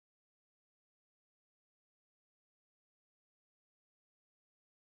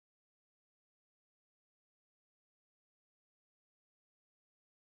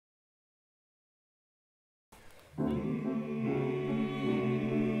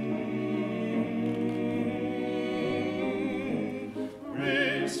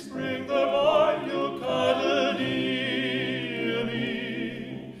Whispering the while you cuddle near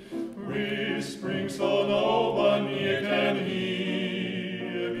me, whispering so no one near can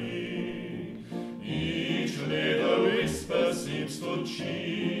hear me. Each little whisper seems to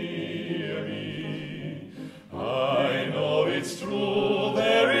cheer me. I know it's true,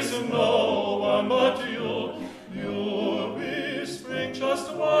 there is no one but you. You're whispering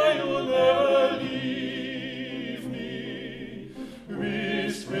just why you'll never leave me,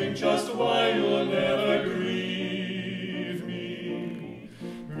 whispering just why you'll never grieve me.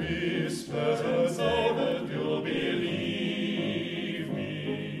 Whisper and say that you'll believe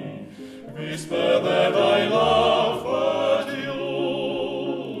me, whisper that I love but you.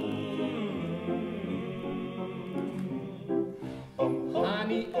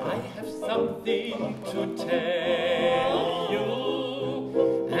 Honey, I have something to tell you,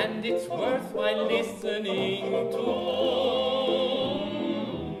 and it's worthwhile listening to.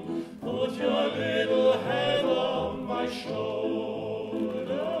 Put your little head on my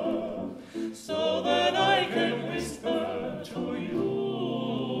shoulder, so that I can whisper to you.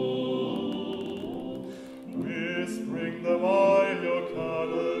 Whispering the while you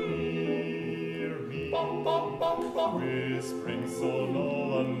cuddle near me, whispering so no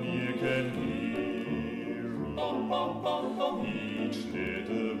one near can hear me. Each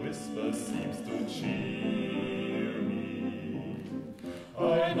little whisper seems to cheer me.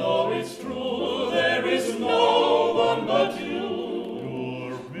 I know it's true, there is no one but you.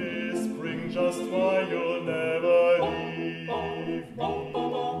 You're whispering just why you'll never leave me,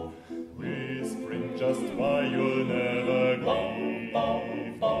 whispering just why you'll never grieve me.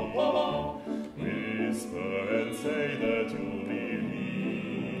 Whisper and say that you'll believe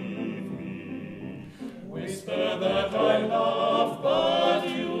me, whisper that I love but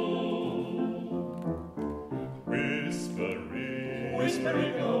you. Whispering,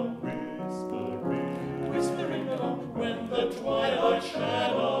 whispering, oh, whispering, whispering, oh, when the twilight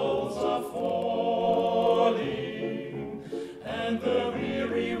shadows are falling and the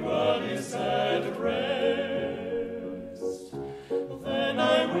weary world is at rest, then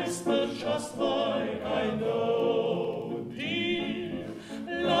I whisper